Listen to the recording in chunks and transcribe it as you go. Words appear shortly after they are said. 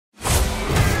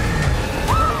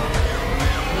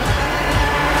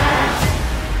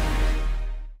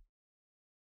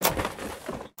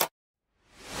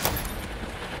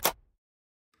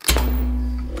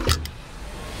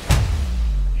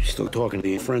still talking to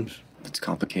your friends? It's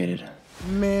complicated.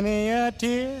 Many a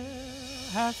tear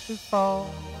has to fall,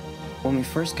 When we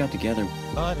first got together,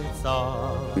 but it's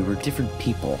all we were different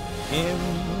people. in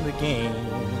the game.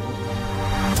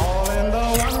 All in the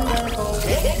wonderful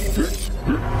game.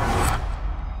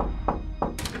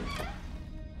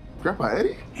 Grandpa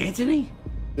Eddie? Anthony?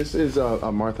 This is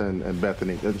Martha and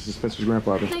Bethany. This is Spencer's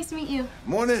grandfather. Nice to meet you.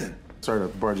 Morning. Sorry to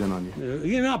barge in on you.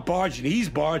 You're not barging, he's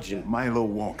barging. Milo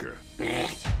Walker.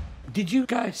 Did you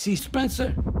guys see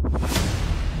Spencer?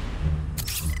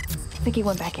 I think he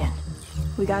went back in.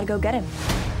 We gotta go get him.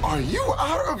 Are you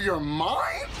out of your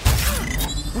mind?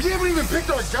 We haven't even picked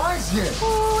our guys yet.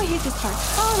 Oh, I hate this part.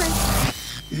 All right.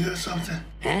 You hear something?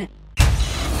 Huh?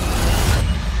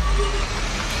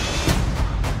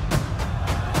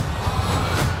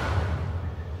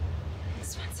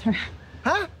 Spencer.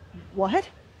 Huh? What?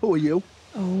 Who are you?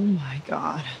 Oh my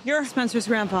God. You're Spencer's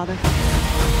grandfather.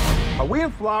 Are we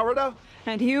in Florida?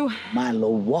 And you? Milo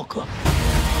Walker.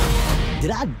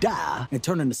 Did I die and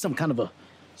turn into some kind of a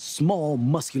small,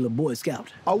 muscular Boy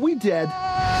Scout? Are we dead?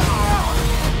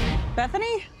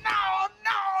 Bethany? No!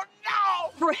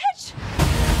 Rich?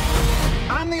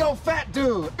 I'm the old fat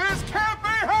dude. This can't be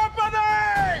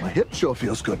happening! My hip sure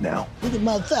feels good now. Look at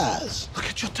my thighs. Look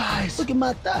at your thighs. Look at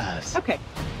my thighs. Okay,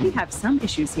 we have some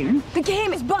issues here. The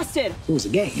game is busted. It was a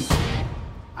game.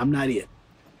 I'm not it.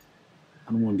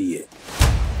 I don't want to be it.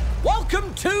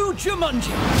 Welcome to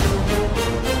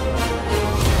Jumanji.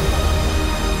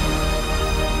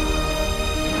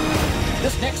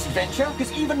 This next venture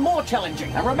is even more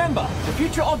challenging. And remember, the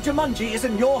future of Jumanji is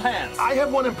in your hands. I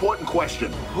have one important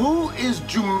question. Who is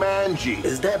Jumanji?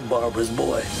 Is that Barbara's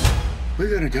boy? We're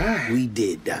gonna die. We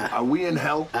did die. Are we in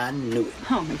hell? I knew it.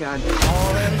 Oh my God.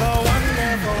 All in the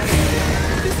wonderful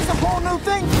game. This is a whole new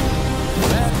thing.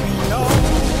 Let me know.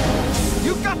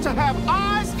 You got to have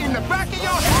eyes in the back of your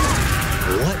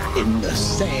head. What in the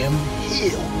Sam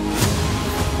Hill?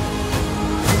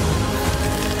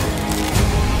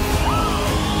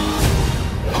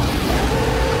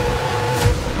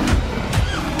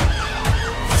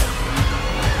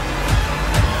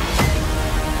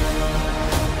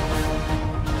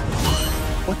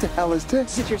 What the hell is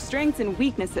this? It's your strengths and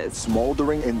weaknesses.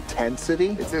 Smoldering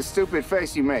intensity? It's a stupid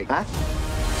face you make. Huh?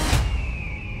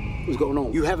 What's going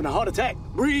on? You having a heart attack?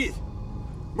 Breathe.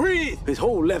 Breathe. His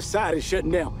whole left side is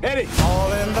shutting down. Eddie.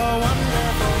 All in the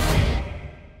wonderful